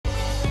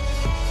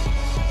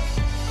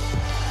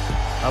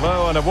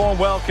Hello and a warm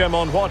welcome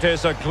on what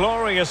is a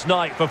glorious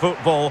night for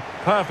football.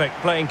 Perfect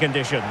playing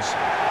conditions.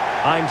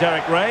 I'm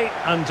Derek Ray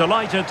and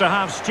delighted to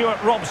have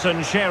Stuart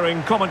Robson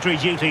sharing commentary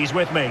duties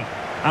with me.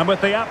 And with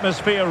the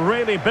atmosphere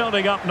really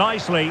building up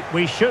nicely,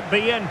 we should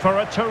be in for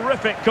a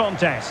terrific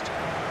contest.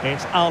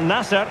 It's Al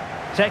Nassr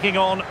taking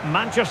on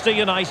Manchester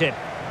United.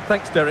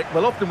 Thanks, Derek.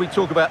 Well, often we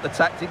talk about the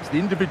tactics, the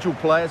individual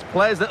players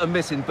that are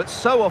missing, but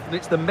so often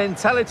it's the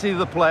mentality of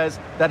the players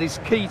that is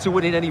key to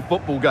winning any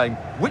football game.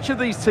 Which of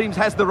these teams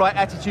has the right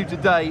attitude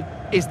today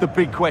is the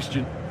big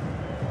question.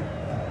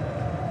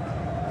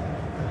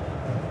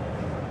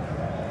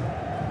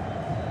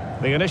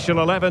 The initial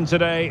 11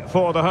 today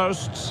for the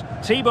hosts.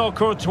 Thibaut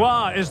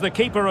Courtois is the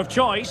keeper of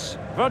choice.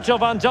 Virgil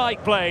van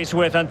Dijk plays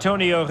with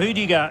Antonio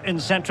Rudiger in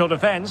central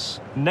defence.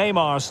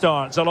 Neymar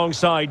starts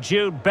alongside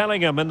Jude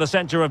Bellingham in the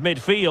centre of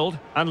midfield.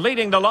 And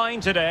leading the line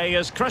today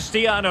is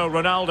Cristiano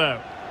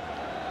Ronaldo.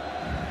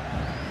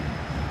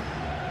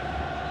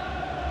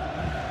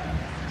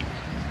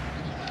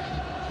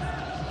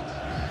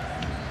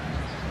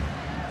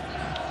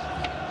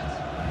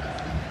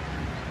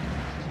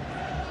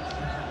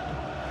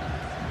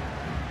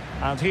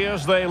 And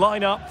here's the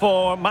lineup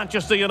for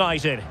Manchester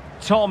United.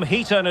 Tom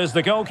Heaton is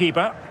the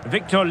goalkeeper.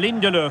 Victor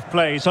Lindelöf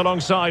plays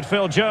alongside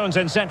Phil Jones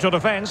in central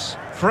defence.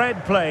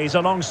 Fred plays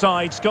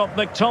alongside Scott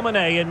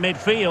McTominay in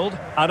midfield.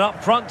 And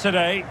up front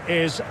today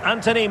is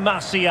Anthony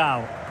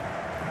Martial.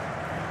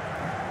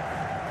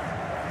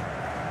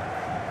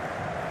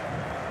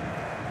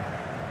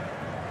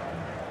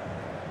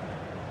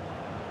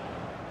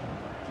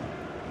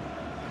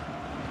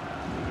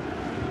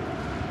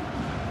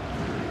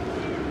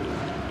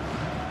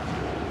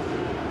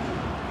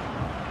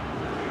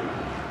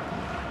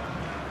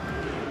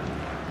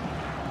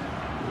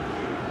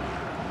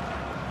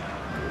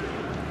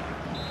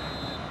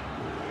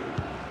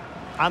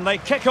 And they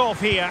kick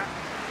off here.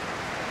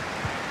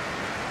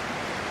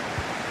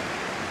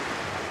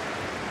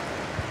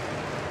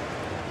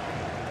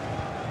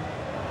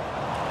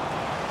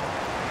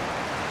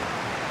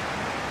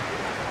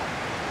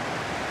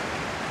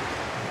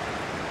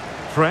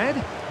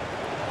 Fred.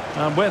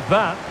 And with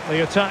that,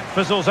 the attack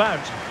fizzles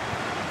out.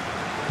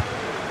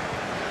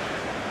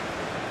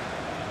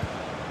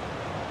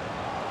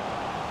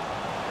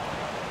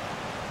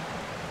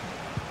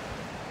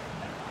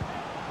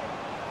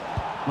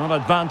 Not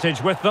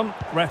advantage with them.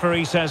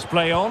 Referee says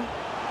play on.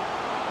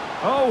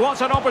 Oh,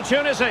 what an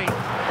opportunity. And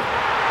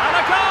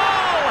a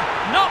goal!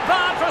 Not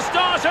bad for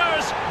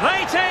starters.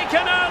 They take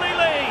an early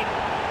lead.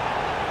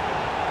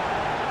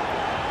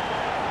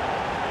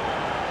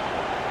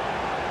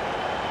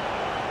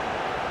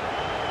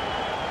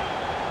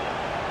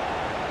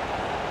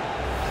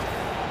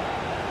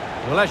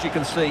 Well, as you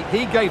can see,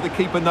 he gave the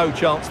keeper no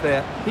chance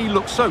there. He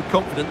looked so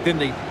confident,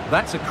 didn't he?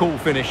 That's a cool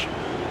finish.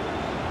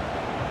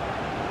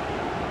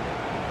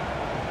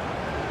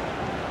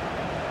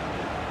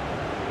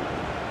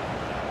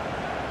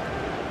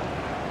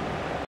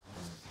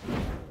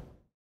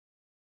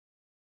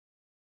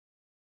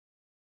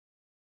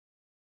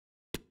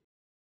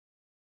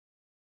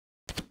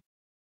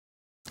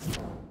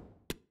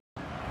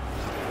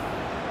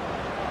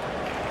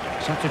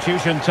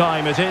 Substitution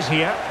time it is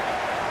here.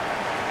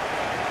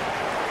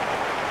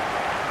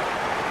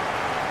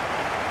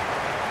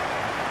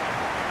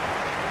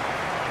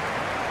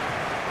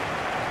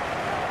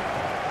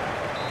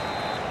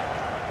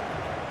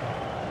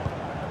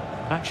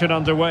 Action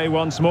underway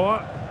once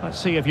more. Let's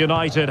see if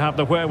United have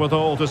the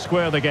wherewithal to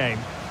square the game.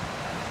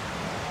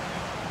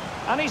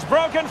 And he's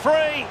broken free.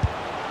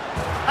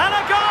 And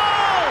a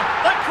goal!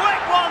 The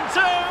quick one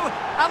too!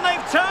 And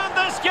they've turned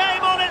this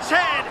game on its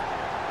head.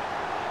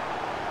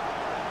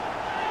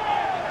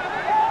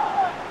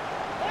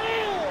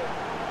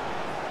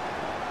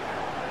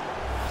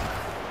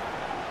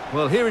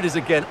 Well, here it is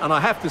again, and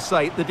I have to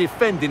say, the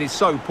defending is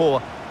so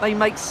poor. They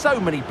make so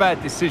many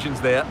bad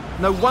decisions there.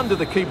 No wonder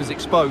the keeper's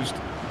exposed.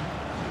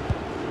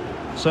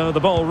 So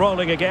the ball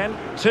rolling again.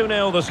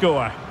 2-0 the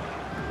score.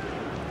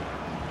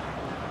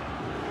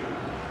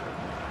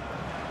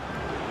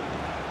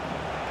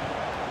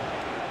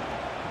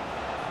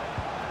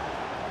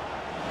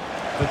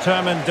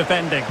 Determined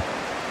defending.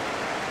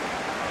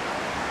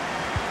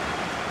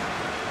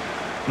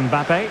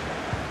 Mbappe.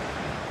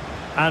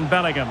 And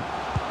Bellingham.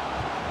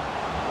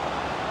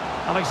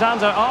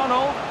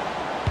 Alexander-Arnold.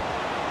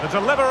 The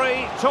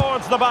delivery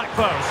towards the back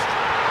post.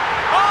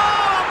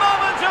 Oh, a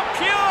moment of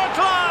pure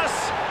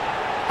class!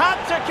 Had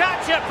to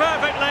catch it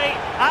perfectly,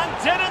 and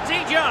didn't he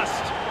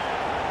just?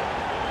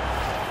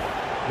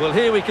 Well,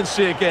 here we can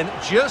see again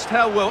just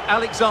how well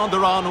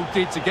Alexander-Arnold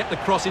did to get the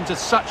cross into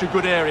such a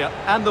good area.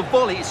 And the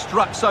volley is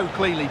struck so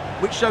cleanly,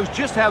 which shows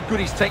just how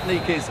good his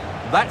technique is.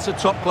 That's a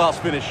top-class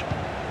finish.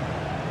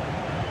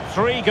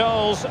 3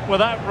 goals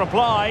without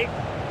reply.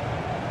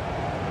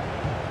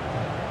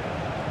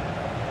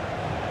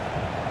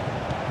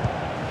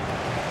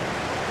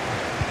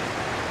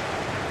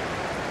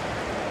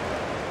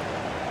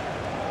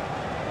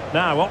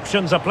 Now,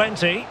 options are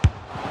plenty.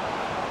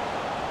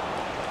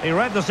 He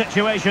read the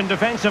situation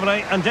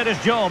defensively and did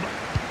his job.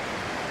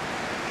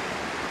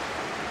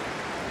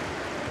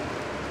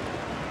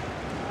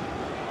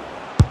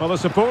 Well, the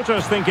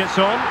supporters think it's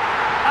on.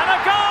 And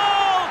a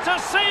goal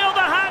to seal the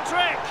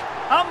hat-trick!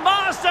 A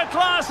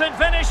masterclass in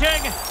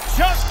finishing.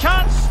 Just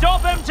can't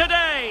stop him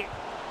today.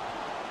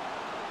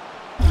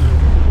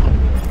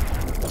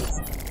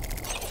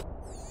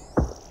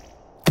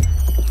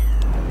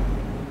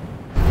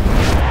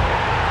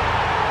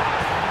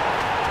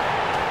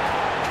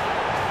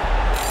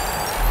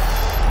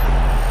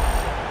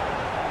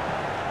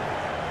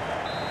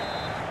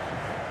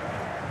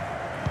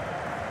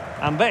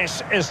 And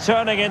this is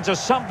turning into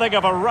something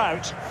of a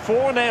rout.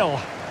 4-0.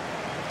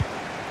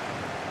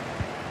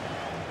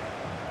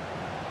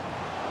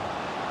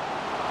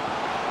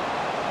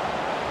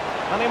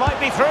 And he might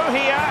be through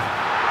here.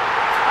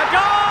 A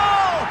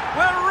goal!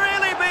 We're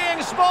really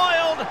being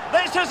spoiled.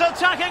 This is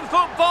attacking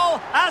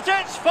football at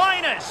its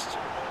finest.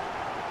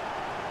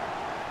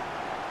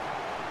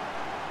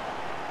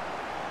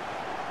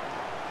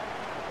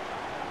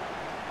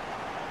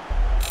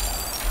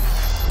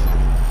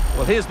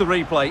 Well, here's the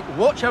replay.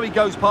 Watch how he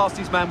goes past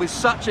his man with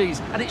such ease,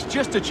 and it's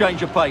just a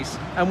change of pace.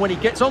 And when he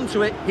gets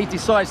onto it, he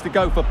decides to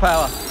go for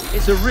power.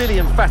 It's a really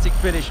emphatic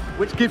finish,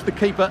 which gives the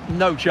keeper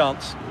no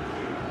chance.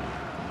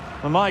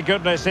 Oh, my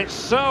goodness, it's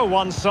so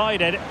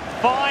one-sided.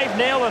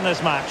 5-0 in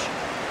this match.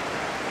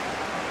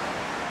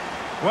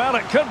 Well,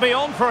 it could be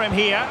on for him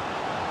here.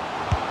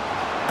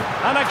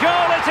 And a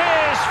goal it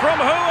is from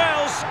who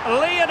else?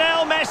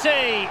 Lionel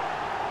Messi.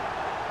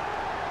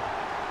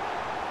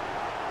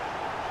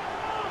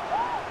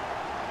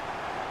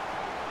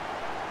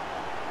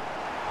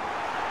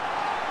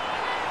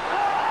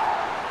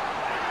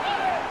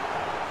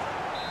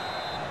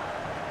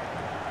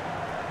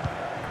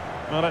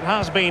 Well, it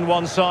has been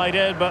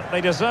one-sided, but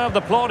they deserve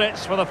the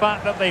plaudits for the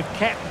fact that they've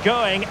kept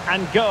going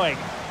and going.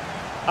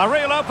 A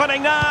real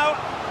opening now.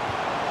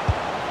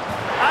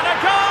 And a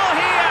goal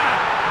here!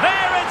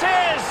 There it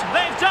is!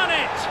 They've done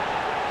it!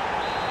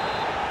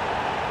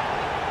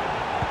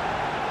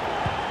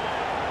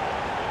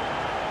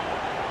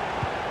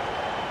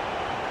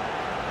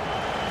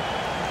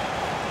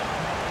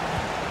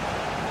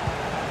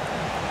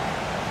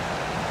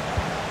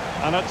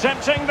 And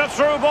attempting the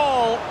through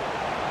ball.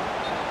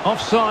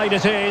 Offside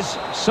it is.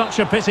 Such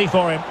a pity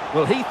for him.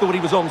 Well, he thought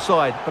he was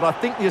onside, but I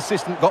think the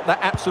assistant got that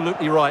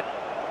absolutely right.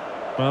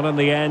 Well, in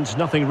the end,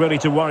 nothing really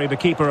to worry the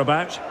keeper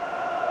about.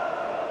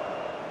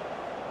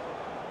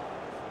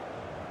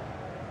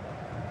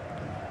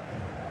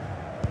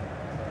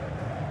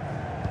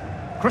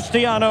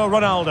 Cristiano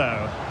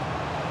Ronaldo.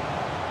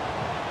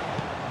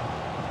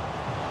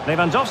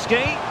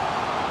 Lewandowski.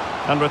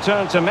 And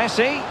return to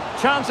Messi.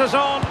 Chances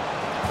on.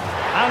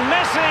 And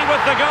Messi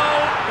with the goal.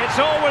 It's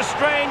always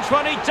strange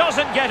when he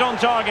doesn't get on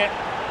target.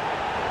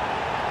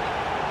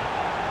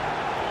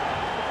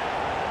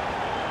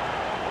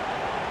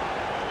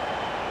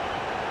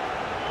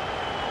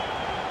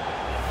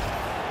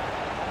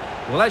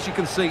 Well, as you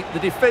can see, the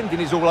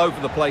defending is all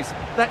over the place.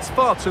 That's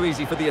far too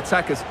easy for the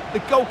attackers. The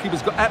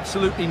goalkeeper's got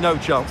absolutely no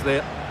chance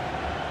there.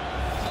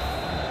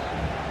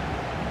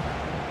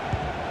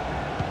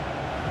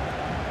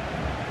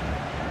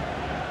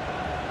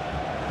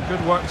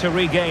 Good work to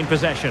regain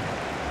possession.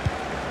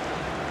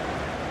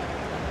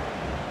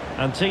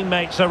 And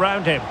teammates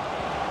around him.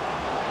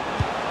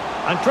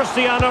 And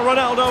Cristiano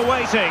Ronaldo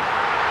waiting.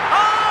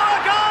 Oh,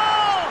 a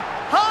goal!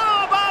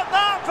 How about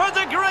that for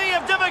degree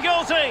of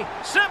difficulty?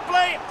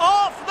 Simply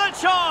off the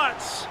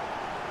charts.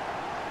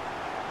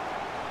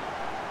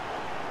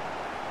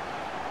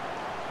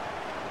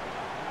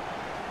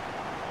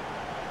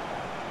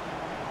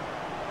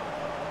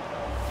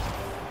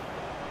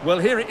 Well,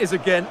 here it is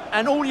again,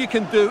 and all you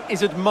can do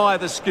is admire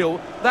the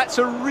skill. That's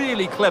a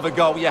really clever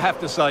goal, you have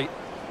to say.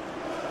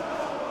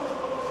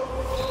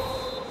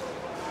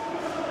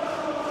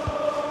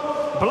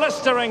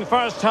 Blistering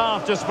first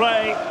half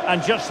display,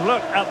 and just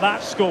look at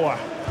that score.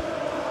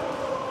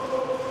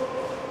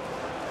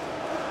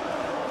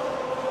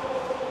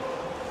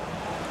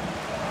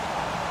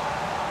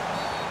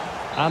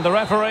 And the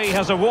referee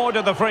has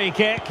awarded the free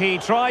kick. He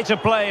tried to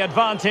play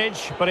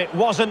advantage, but it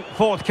wasn't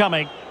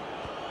forthcoming.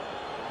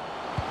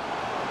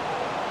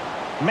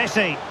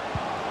 Messi.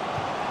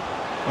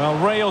 Well,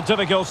 real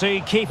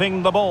difficulty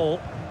keeping the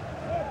ball.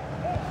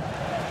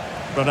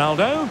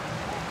 Ronaldo.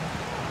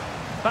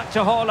 Back to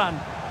Haaland.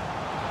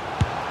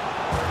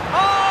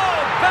 Oh,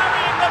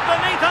 burying them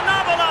beneath an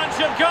avalanche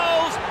of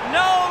goals.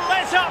 No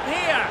let up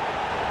here.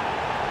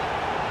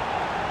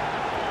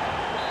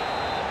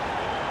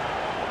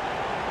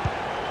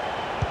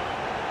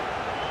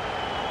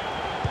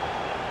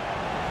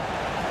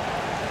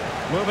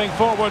 Moving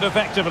forward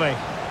effectively.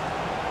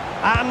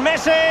 And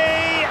Messi!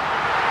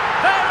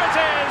 There it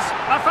is!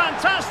 A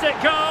fantastic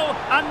goal,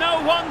 and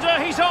no wonder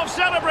he's off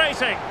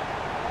celebrating.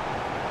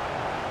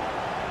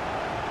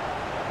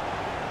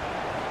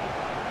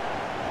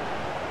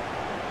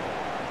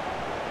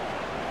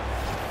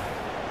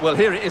 Well,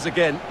 here it is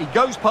again. He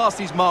goes past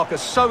his marker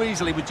so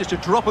easily with just a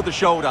drop of the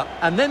shoulder.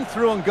 And then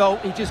through on goal,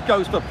 he just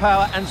goes for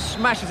power and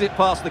smashes it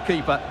past the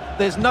keeper.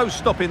 There's no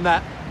stopping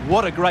that.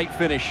 What a great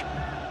finish.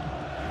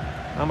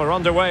 And we're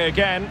underway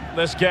again.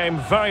 This game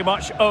very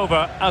much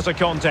over as a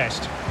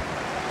contest.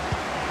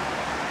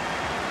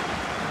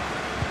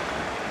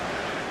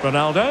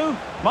 Ronaldo.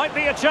 Might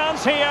be a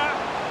chance here.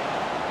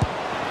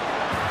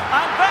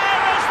 And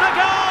there is the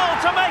goal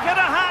to make it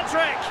a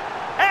hat-trick.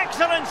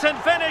 Excellence in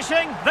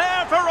finishing,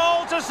 there for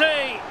all to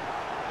see.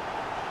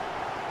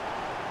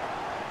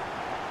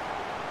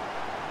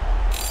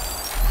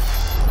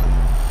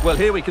 Well,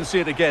 here we can see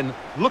it again.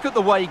 Look at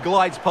the way he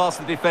glides past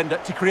the defender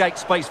to create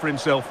space for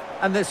himself.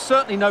 And there's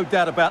certainly no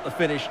doubt about the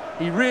finish.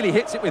 He really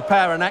hits it with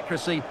power and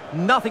accuracy.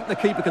 Nothing the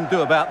keeper can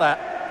do about that.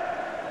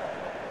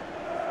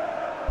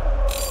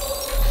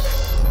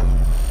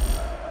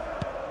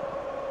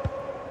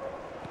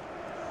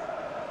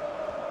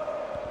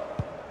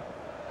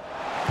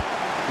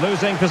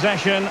 Losing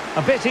possession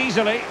a bit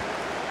easily.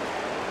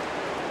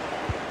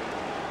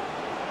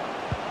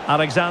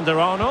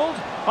 Alexander-Arnold.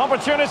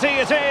 Opportunity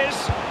it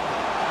is.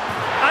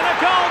 And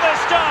a goal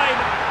this time.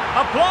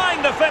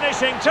 Applying the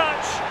finishing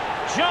touch.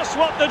 Just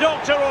what the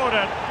doctor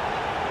ordered.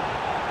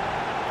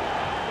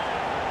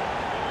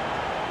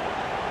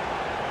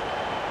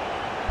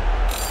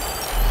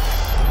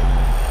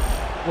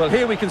 Well,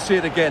 here we can see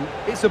it again.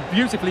 It's a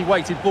beautifully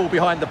weighted ball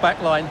behind the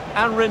back line,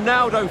 and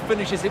Ronaldo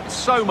finishes it with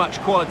so much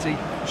quality.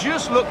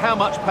 Just look how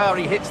much power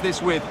he hits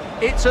this with.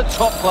 It's a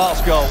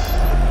top-class goal.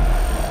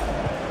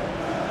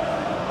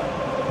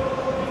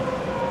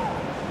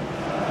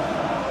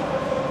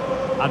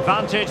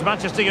 Advantage,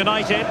 Manchester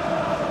United.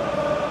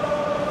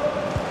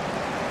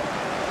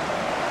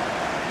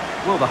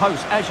 Well, the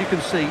hosts, as you can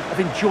see, have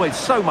enjoyed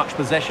so much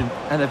possession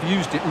and have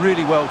used it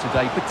really well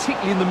today,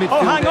 particularly in the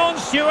midfield. Oh, hang on,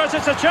 Stuart,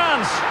 it's a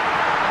chance.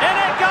 In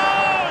it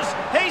goes!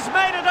 He's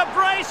made it a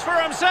brace for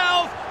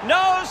himself.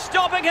 No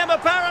stopping him,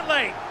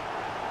 apparently.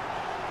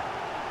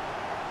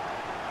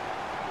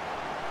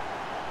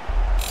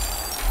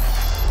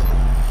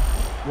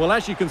 Well,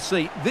 as you can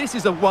see, this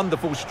is a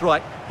wonderful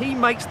strike. He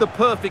makes the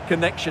perfect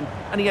connection,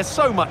 and he has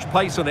so much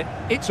pace on it.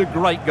 It's a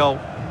great goal.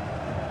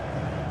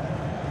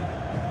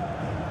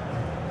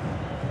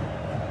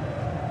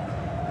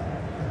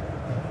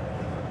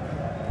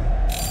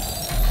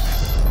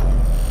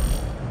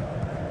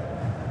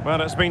 Well,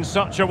 it's been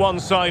such a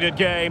one-sided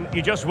game.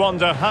 You just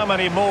wonder how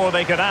many more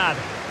they could add.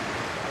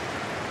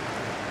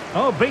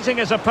 Oh, beating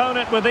his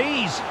opponent with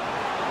ease.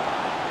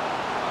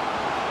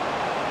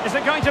 Is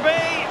it going to be?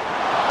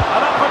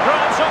 And up for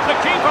grabs off the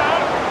keeper.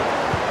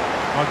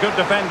 Well, good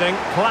defending,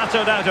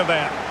 clattered out of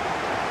there.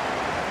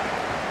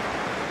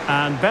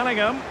 And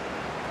Bellingham.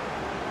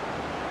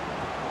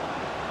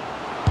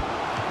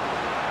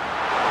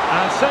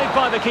 And saved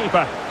by the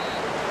keeper.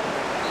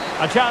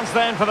 A chance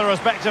then for the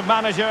respective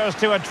managers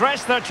to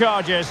address their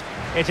charges.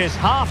 It is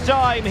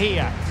half-time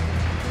here.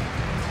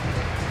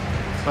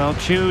 Well,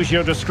 choose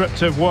your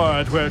descriptive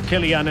word where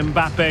Kylian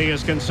Mbappe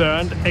is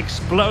concerned.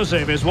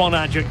 Explosive is one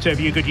adjective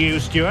you could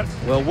use, Stuart.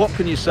 Well, what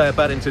can you say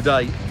about him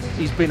today?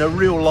 He's been a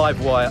real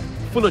live wire.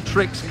 Full of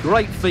tricks,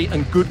 great feet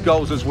and good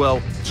goals as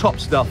well. Top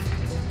stuff.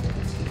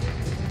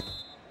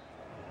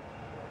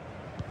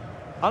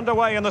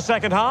 Underway in the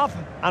second half,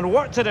 and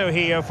work to do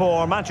here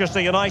for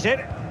Manchester United.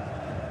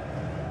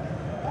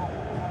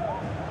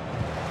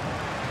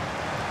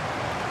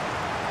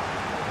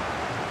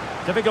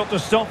 Difficult to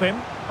stop him.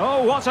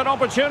 Oh, what an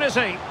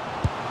opportunity.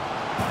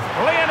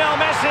 Lionel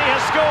Messi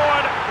has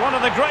scored. One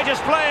of the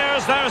greatest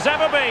players there's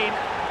ever been.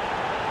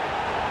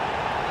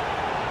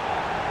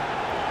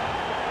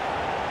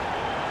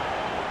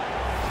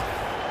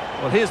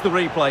 Well, here's the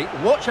replay.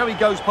 Watch how he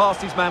goes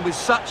past his man with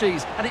such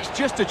ease, and it's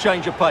just a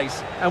change of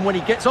pace. And when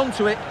he gets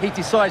onto it, he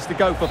decides to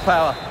go for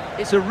power.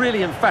 It's a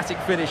really emphatic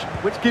finish,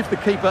 which gives the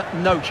keeper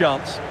no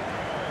chance.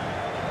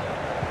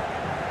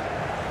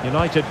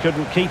 United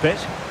couldn't keep it.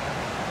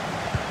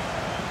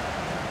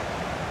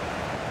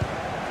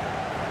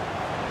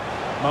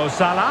 Mo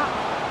Salah.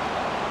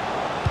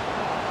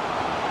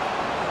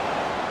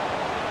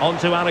 On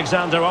to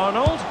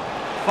Alexander-Arnold.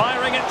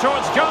 Firing it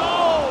towards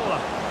goal.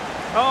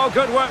 Oh,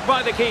 good work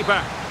by the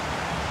keeper.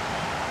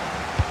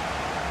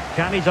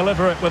 Can he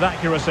deliver it with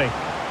accuracy?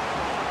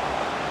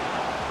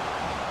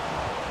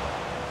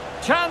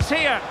 Chance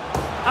here.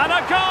 And a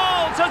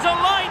goal to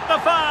delight the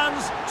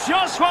fans.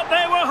 Just what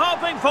they were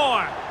hoping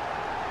for.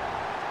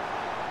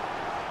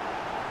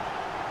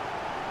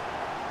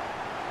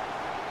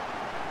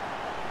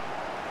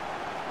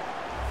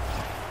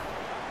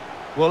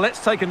 Well,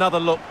 let's take another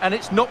look, and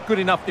it's not good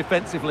enough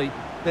defensively.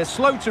 They're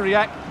slow to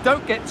react,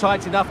 don't get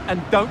tight enough, and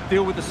don't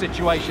deal with the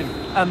situation.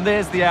 And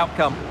there's the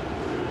outcome.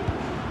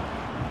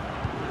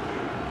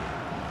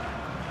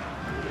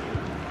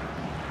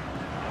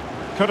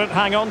 Couldn't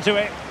hang on to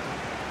it.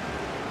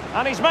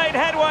 And he's made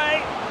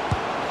headway.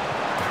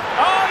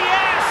 Oh,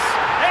 yes!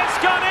 It's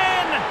gone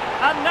in!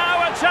 And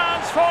now a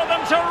chance for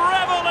them to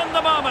revel in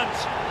the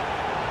moment.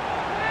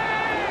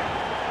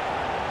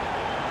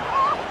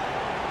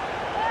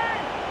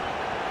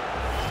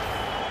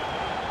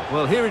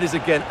 Well, here it is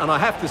again, and I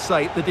have to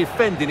say, the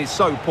defending is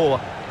so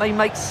poor. They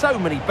make so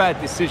many bad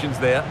decisions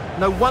there.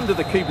 No wonder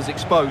the keeper's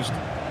exposed.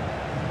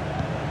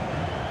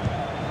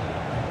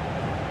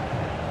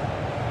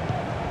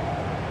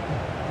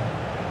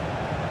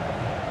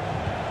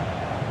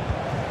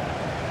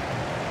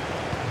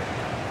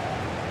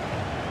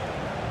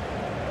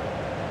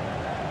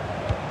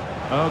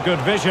 Oh, good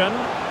vision.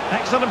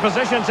 Excellent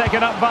position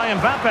taken up by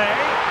Mbappe.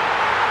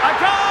 A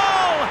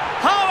goal!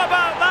 How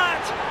about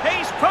that?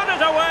 He's put it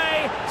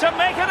away to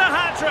make it a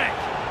hat-trick.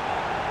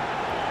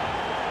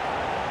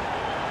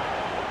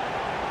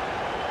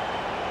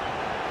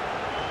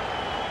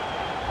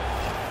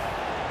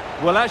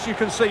 Well, as you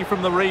can see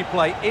from the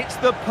replay, it's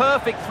the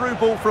perfect through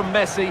ball from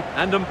Messi,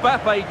 and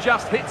Mbappe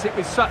just hits it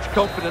with such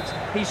confidence.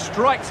 He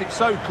strikes it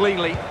so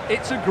cleanly.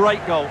 It's a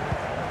great goal.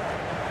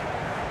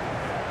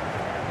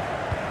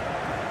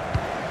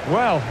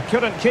 Well,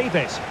 couldn't keep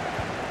it.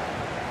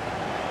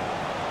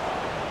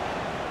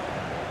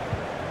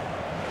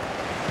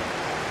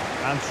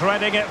 And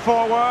threading it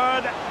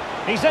forward.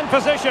 He's in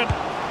position.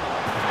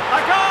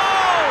 A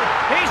goal!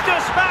 He's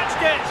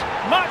dispatched it,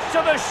 much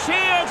to the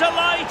sheer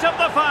delight of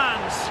the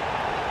fans.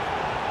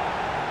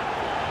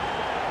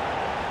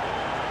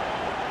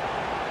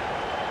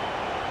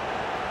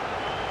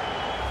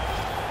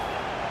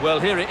 Well,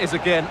 here it is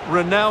again.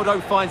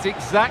 Ronaldo finds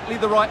exactly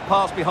the right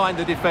pass behind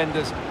the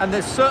defenders, and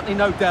there's certainly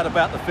no doubt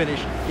about the finish.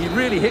 He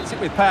really hits it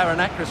with power and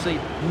accuracy.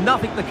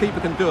 Nothing the keeper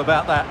can do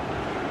about that.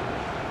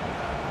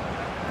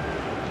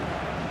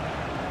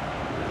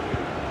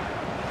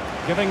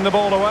 Giving the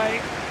ball away.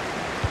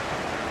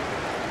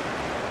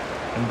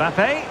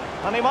 Mbappe,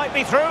 and he might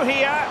be through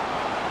here.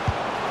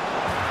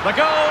 The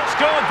goal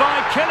scored by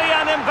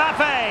Kylian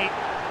Mbappe.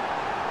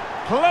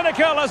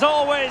 Clinical as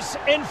always,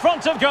 in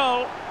front of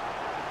goal.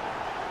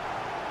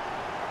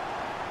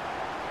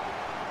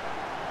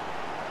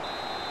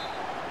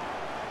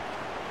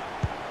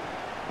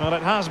 Well,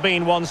 it has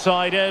been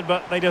one-sided,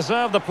 but they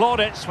deserve the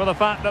plaudits for the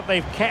fact that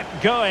they've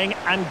kept going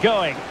and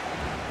going.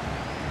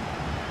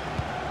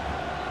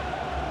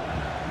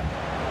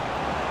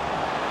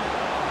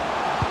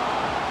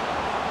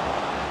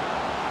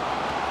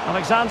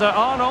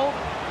 Alexander-Arnold.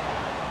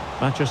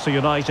 Manchester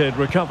United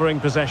recovering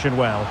possession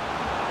well.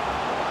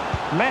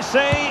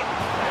 Messi.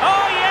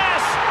 Oh,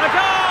 yes! A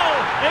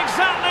goal!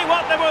 Exactly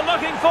what they were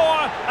looking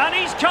for, and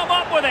he's come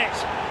up with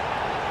it.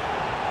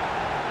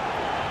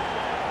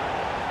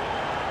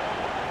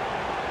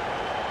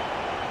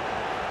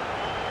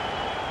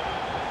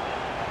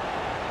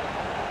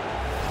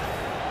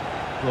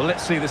 Well,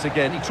 let's see this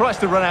again. He tries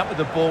to run out with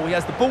the ball. He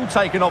has the ball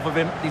taken off of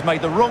him. He's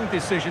made the wrong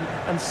decision,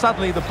 and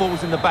suddenly the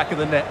ball's in the back of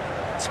the net.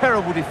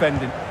 Terrible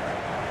defending.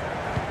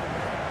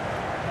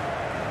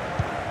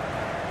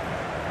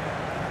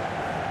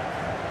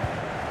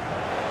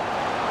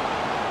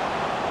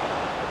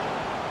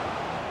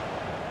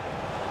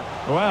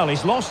 Well,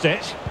 he's lost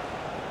it.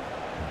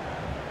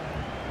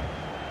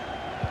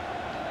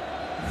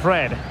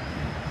 Fred.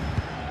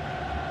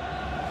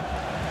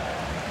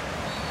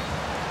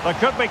 There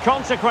could be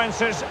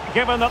consequences,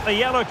 given that the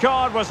yellow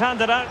card was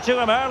handed out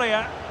to him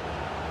earlier.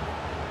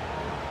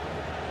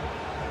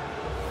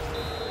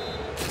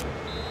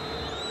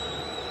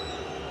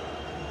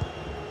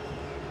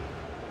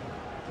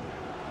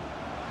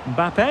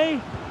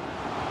 Mbappe.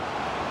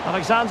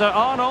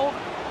 Alexander-Arnold.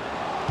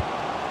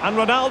 And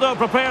Ronaldo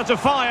prepared to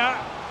fire.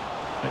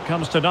 It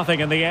comes to nothing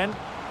in the end.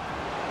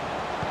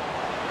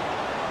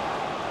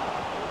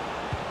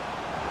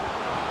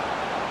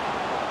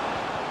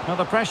 Now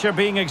the pressure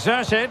being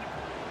exerted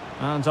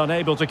and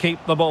unable to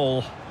keep the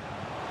ball.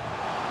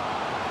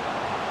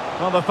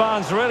 Well, the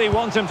fans really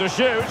want him to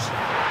shoot.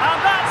 And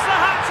that's the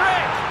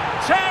hat-trick!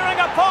 Tearing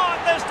apart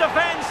this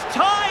defence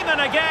time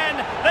and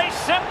again. They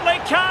simply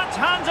can't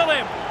handle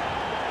him.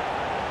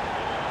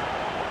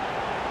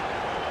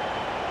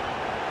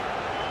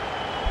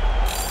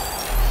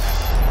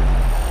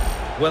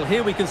 Well,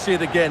 here we can see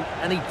it again,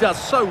 and he does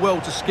so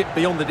well to skip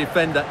beyond the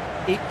defender.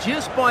 It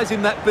just buys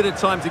him that bit of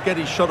time to get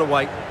his shot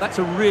away. That's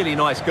a really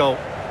nice goal.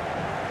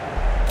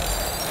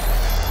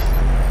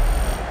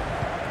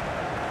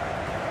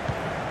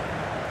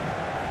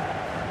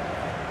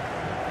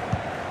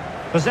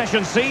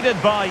 Possession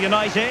ceded by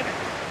United.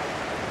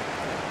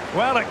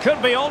 Well, it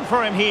could be on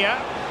for him here.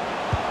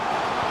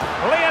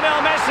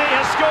 Lionel Messi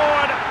has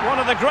scored, one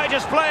of the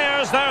greatest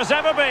players there's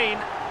ever been.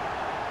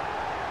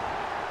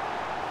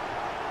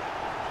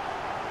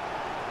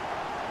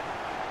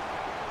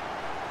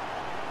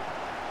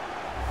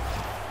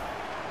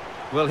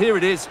 Well, here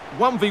it is,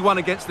 1v1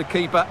 against the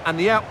keeper, and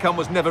the outcome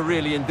was never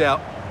really in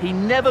doubt. He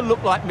never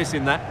looked like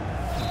missing that.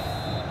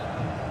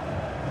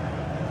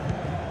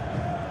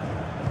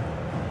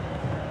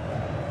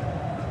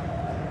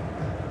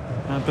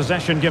 And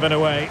possession given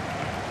away.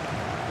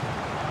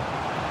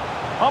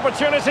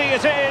 Opportunity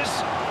it is.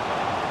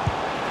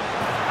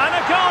 And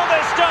a goal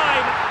this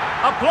time.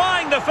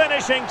 Applying the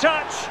finishing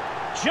touch.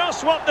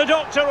 Just what the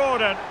doctor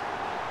ordered.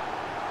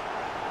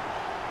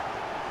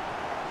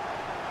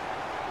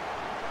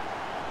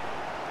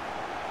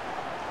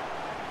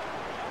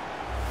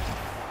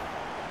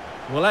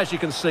 Well, as you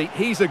can see,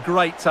 he's a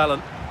great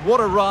talent. What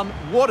a run,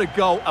 what a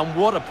goal, and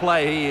what a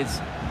player he is.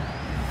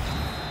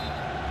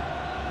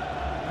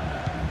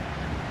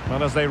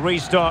 Well, as they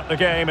restart the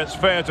game, it's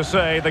fair to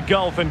say the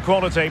gulf in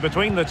quality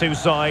between the two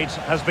sides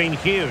has been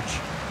huge.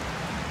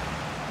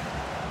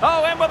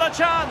 Oh, in with a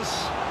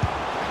chance!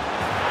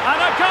 And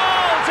a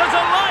goal to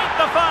delight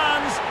the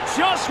fans!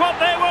 Just what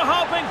they were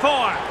hoping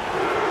for.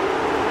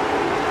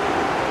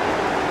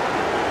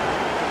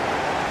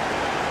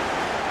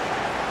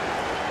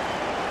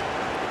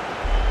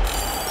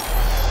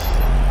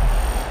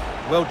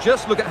 Well,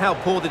 just look at how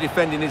poor the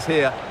defending is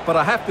here, but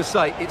I have to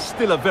say, it's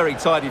still a very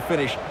tidy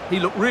finish. He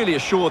looked really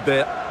assured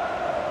there.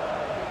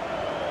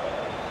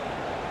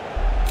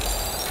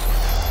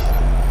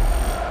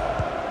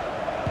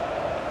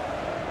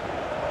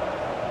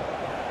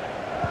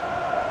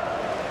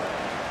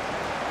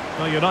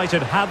 Well,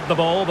 United had the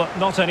ball, but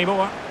not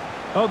anymore.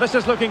 Oh, this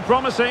is looking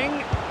promising.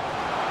 There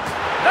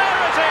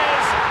it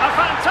is! A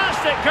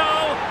fantastic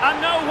goal, and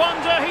no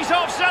wonder he's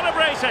off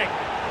celebrating.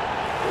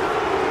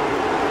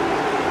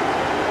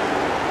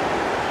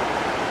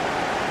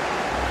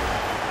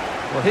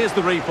 Well, here's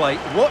the replay.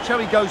 Watch how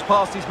he goes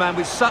past his man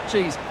with such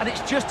ease, and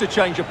it's just a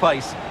change of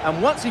pace.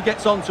 And once he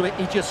gets onto it,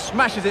 he just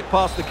smashes it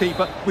past the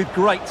keeper with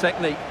great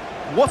technique.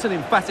 What an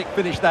emphatic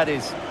finish that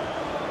is.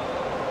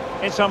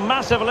 It's a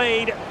massive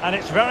lead, and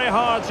it's very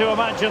hard to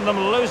imagine them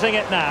losing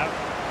it now.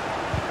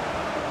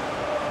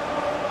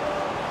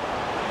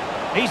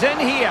 He's in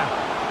here.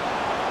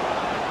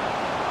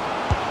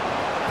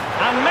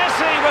 And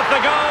Messi with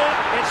the goal.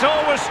 It's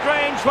always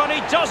strange when he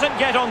doesn't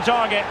get on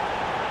target.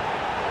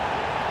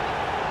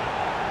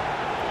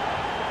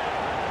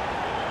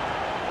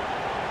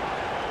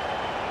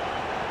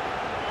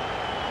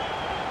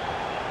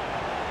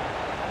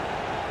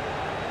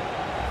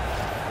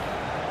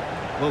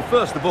 Well,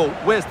 first of all,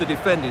 where's the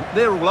defending?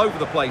 They're all over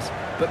the place,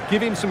 but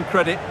give him some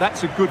credit.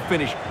 That's a good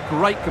finish.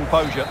 Great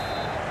composure.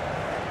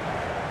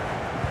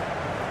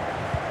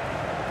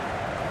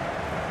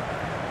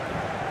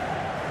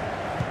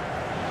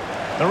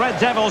 The Red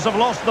Devils have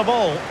lost the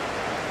ball.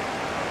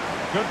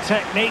 Good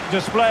technique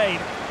displayed.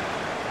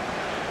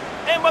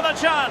 In with a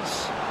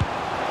chance.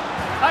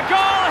 A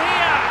goal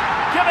here,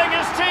 giving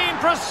his team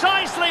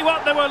precisely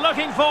what they were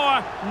looking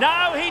for.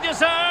 Now he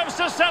deserves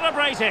to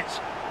celebrate it.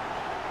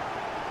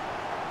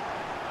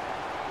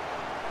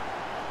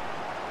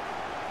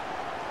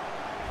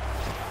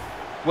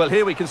 Well,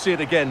 here we can see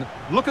it again.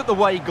 Look at the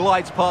way he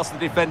glides past the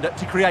defender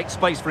to create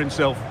space for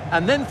himself.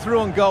 And then through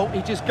on goal,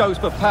 he just goes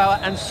for power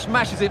and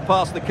smashes it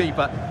past the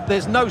keeper.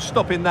 There's no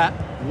stopping that.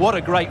 What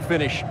a great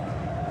finish.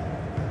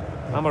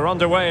 And we're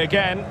underway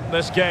again.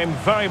 This game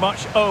very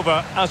much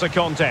over as a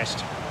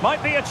contest.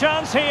 Might be a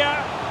chance here.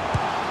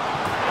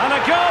 And a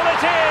goal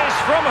it is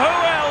from who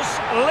else?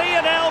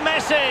 Lionel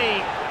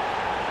Messi.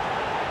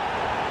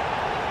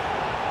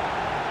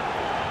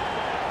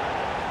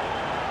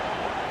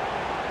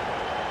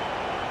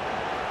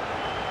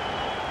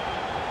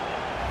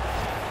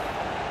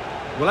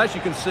 Well, as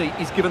you can see,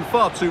 he's given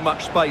far too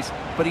much space,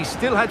 but he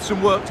still had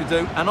some work to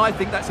do, and I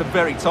think that's a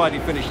very tidy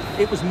finish.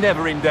 It was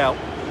never in doubt.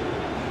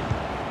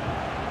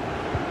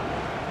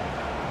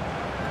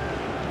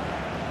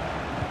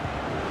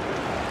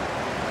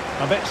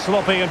 A bit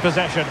sloppy in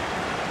possession.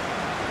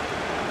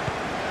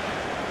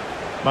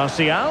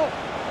 Martial.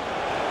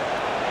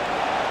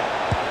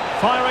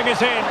 Firing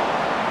it in.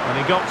 And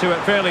he got to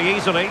it fairly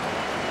easily.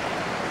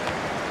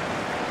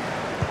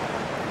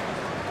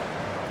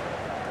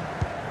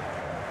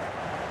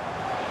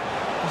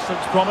 This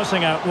looks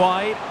promising out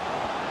wide.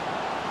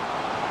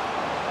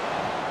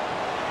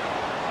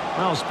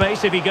 Well,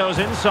 space if he goes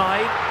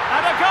inside.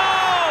 And a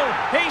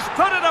goal! He's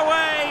put it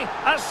away!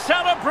 A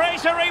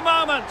celebratory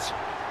moment!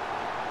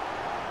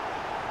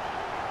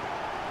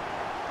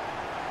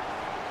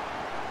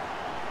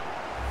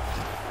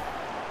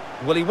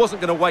 Well, he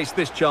wasn't going to waste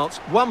this chance.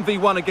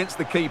 1v1 against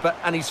the keeper,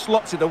 and he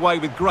slots it away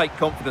with great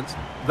confidence.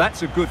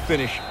 That's a good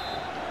finish.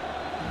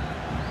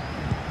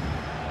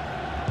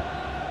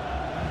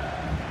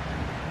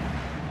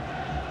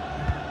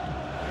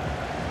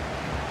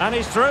 And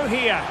he's through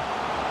here.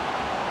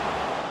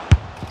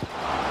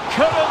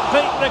 Couldn't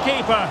beat the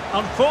keeper,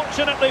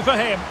 unfortunately for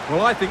him.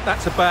 Well, I think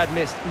that's a bad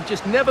miss. He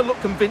just never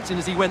looked convincing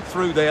as he went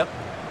through there.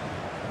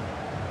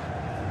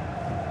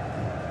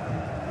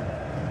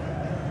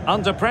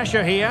 Under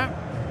pressure here.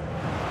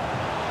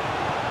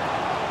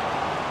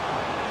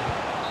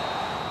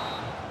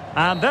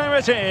 And there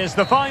it is,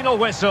 the final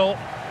whistle.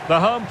 The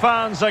home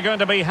fans are going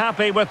to be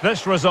happy with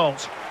this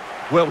result.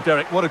 Well,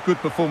 Derek, what a good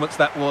performance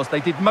that was. They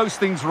did most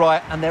things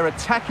right, and their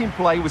attacking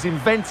play was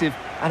inventive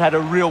and had a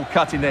real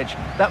cutting edge.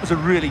 That was a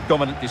really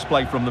dominant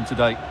display from them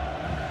today.